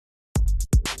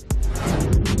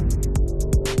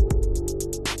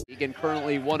league and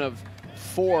currently one of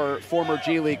 4 former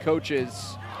G League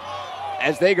coaches.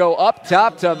 As they go up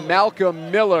top to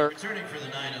Malcolm Miller.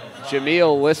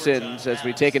 Jameel listens as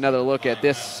we take another look at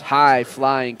this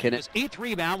high-flying connect. His 8th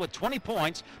rebound with 20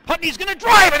 points. Putney's going to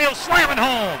drive and he'll slam it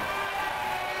home.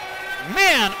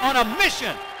 Man on a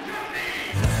mission.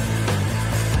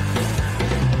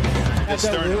 Has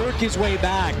to work his way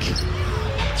back.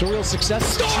 It's a real success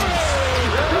story.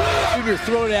 Junior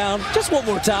throwdown, just one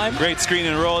more time. Great screen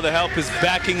and roll. The help is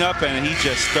backing up, and he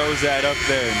just throws that up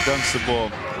there and dunks the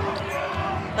ball.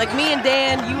 Like me and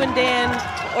Dan, you and Dan,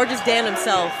 or just Dan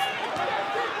himself.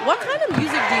 What kind of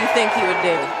music do you think he would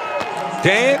do?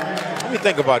 Dan? Let me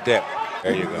think about that.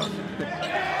 There you go.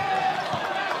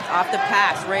 Off the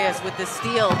pass, Reyes with the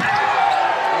steal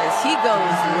as he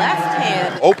goes left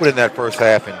hand. Open in that first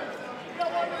half. And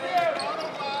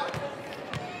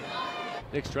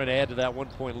Knicks trying to add to that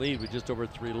 1-point lead with just over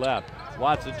 3 left.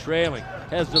 Watson trailing,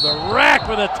 heads to the rack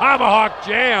with a tomahawk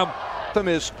jam.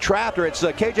 Is trapped, or it's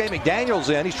KJ McDaniels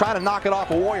in. He's trying to knock it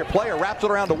off a Warrior player, wraps it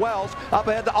around to Wells, up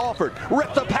ahead to Alford,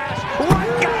 rips the pass,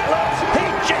 right guy,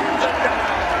 he jams it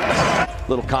down.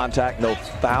 Little contact, no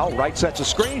foul, right sets a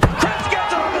screen, Chris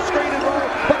gets it on the screen and roll,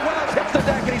 but Wells hits the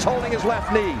deck and he's holding his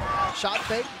left knee. Shot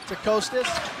fake to Kostis.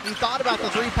 He thought about the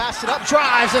 3, passed it up,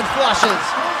 drives and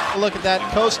flushes. Look at that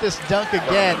Kostis dunk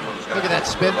again. Look at that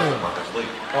spin move.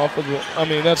 Off of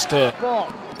the, that's tough.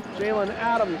 Ball. Jalen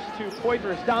Adams to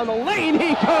Poitras down the lane.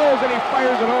 He goes and he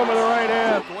fires it home with the right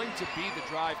hand. Going to be the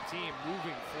drive team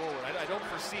moving forward. I don't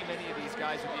foresee many of these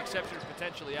guys, with the exception of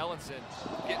potentially Ellenson,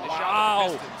 getting a shot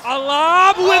at the Pistons. A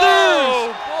lob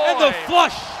withers! And the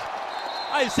flush.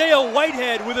 Isaiah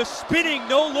Whitehead with a spinning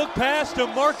no-look pass to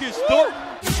Marcus Thornton.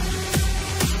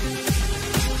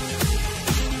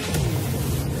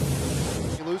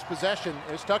 Lose possession.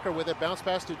 There's Tucker with it. Bounce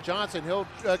pass to Johnson. He'll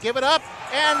give it up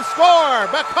and score.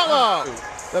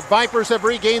 McCullough. The Vipers have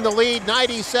regained the lead,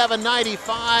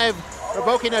 97-95,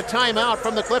 provoking a timeout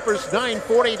from the Clippers.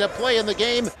 9:40 to play in the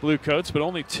game. Blue coats, but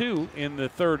only 2 in the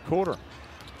 3rd quarter.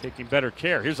 Taking better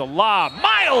care. Here's a lob.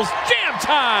 Miles, jam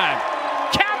time.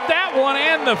 Count that one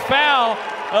and the foul.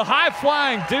 A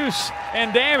high-flying deuce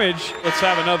and damage. Let's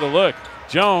have another look.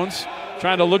 Jones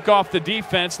trying to look off the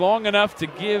defense long enough to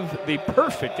give the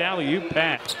perfect alley-oop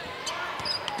pass.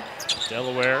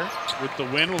 Delaware with the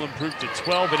win will improve to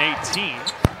 12 and 18.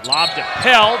 Lob to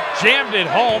Pell, jammed it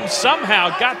home,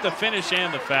 somehow got the finish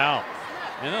and the foul.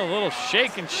 And a little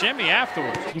shake and shimmy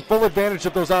afterwards. Full advantage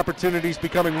of those opportunities,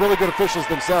 becoming really good officials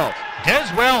themselves.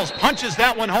 Des Wells punches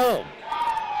that one home.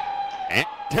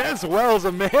 Des Wells,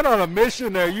 a man on a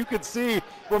mission there. You could see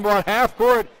from about half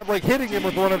court, like hitting him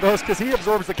with one of those, because he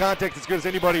absorbs the contact as good as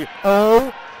anybody.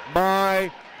 Oh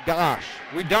my gosh.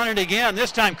 We've done it again.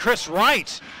 This time Chris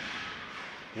Wright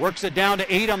works it down to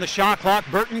 8 on the shot clock.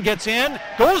 Burton gets in,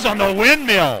 goes on the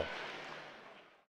windmill.